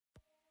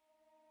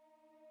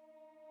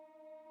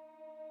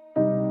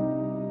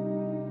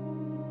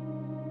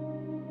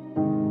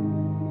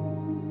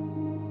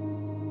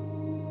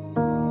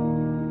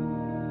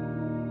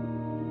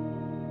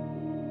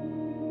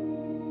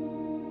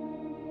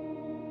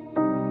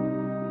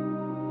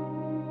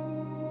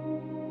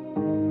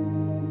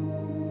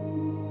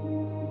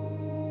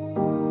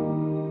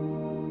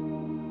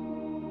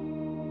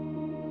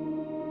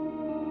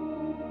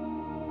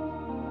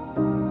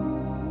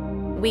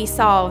we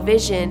saw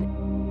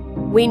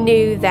vision. We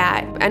knew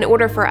that in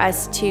order for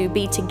us to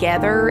be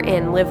together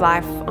and live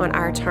life on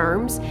our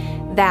terms,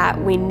 that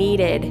we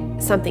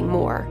needed something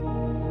more.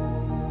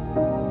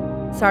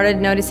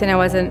 Started noticing I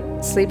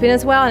wasn't sleeping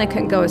as well and I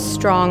couldn't go as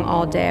strong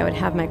all day. I would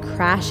have my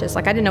crashes.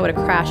 Like I didn't know what a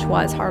crash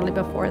was hardly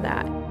before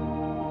that.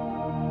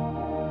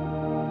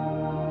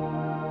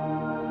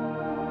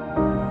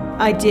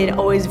 I did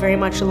always very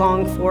much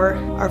long for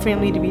our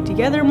family to be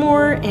together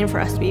more and for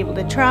us to be able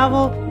to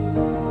travel.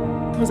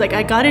 I was like,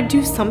 I gotta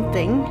do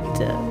something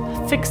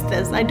to fix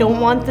this. I don't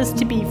want this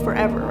to be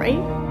forever, right?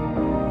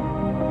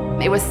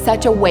 It was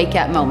such a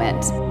wake-up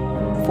moment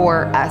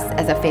for us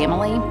as a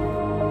family.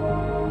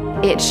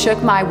 It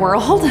shook my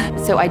world,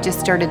 so I just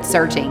started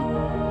searching.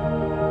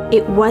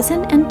 It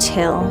wasn't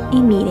until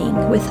a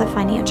meeting with a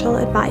financial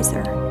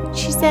advisor.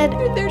 She said,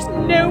 "There's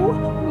no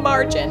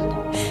margin.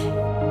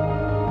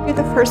 You're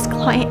the first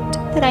client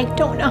that I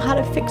don't know how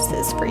to fix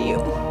this for you."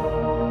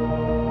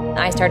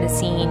 I started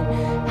seeing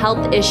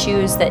health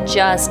issues that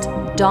just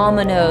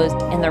dominoes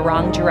in the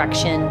wrong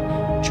direction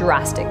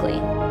drastically.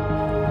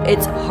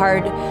 It's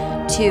hard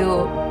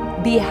to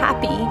be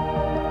happy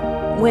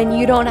when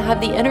you don't have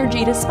the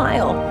energy to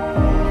smile.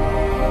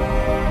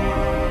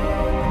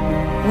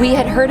 We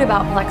had heard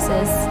about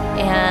Plexus,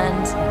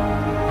 and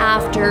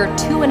after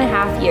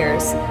 2.5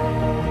 years,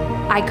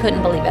 I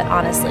couldn't believe it,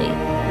 honestly.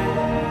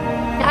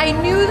 I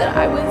knew that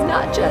I was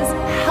not just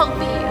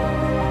healthy,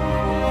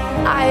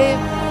 I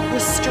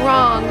was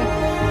strong,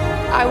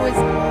 I was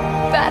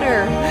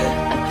better.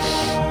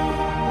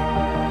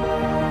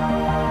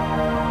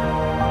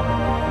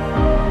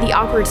 The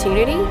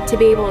opportunity to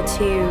be able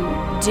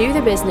to do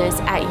the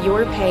business at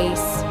your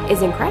pace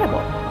is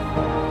incredible.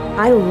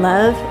 I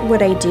love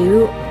what I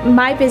do.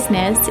 My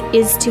business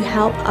is to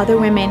help other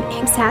women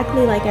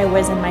exactly like I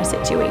was in my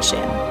situation.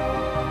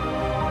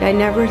 I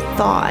never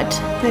thought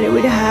that it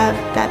would have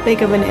that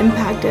big of an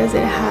impact as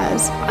it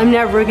has. I'm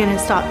never gonna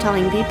stop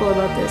telling people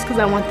about this because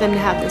I want them to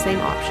have the same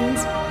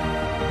options.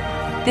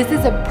 This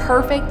is a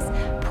perfect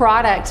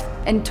product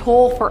and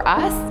tool for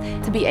us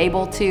to be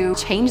able to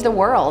change the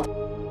world.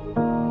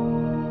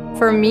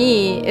 For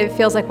me, it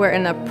feels like we're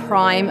in the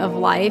prime of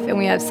life and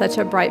we have such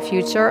a bright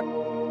future.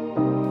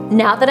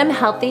 Now that I'm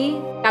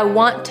healthy, I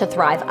want to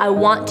thrive. I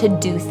want to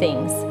do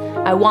things.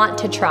 I want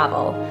to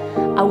travel.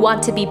 I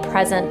want to be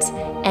present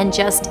and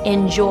just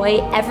enjoy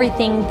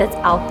everything that's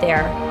out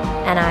there,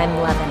 and I'm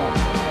loving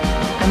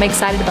it. I'm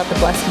excited about the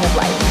blessing of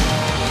life.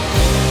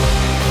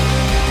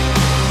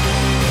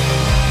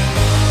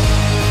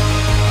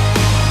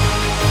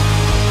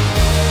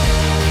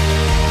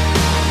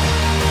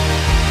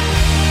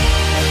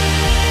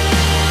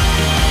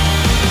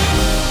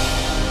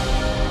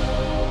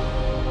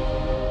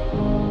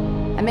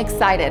 I'm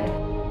excited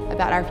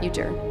about our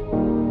future.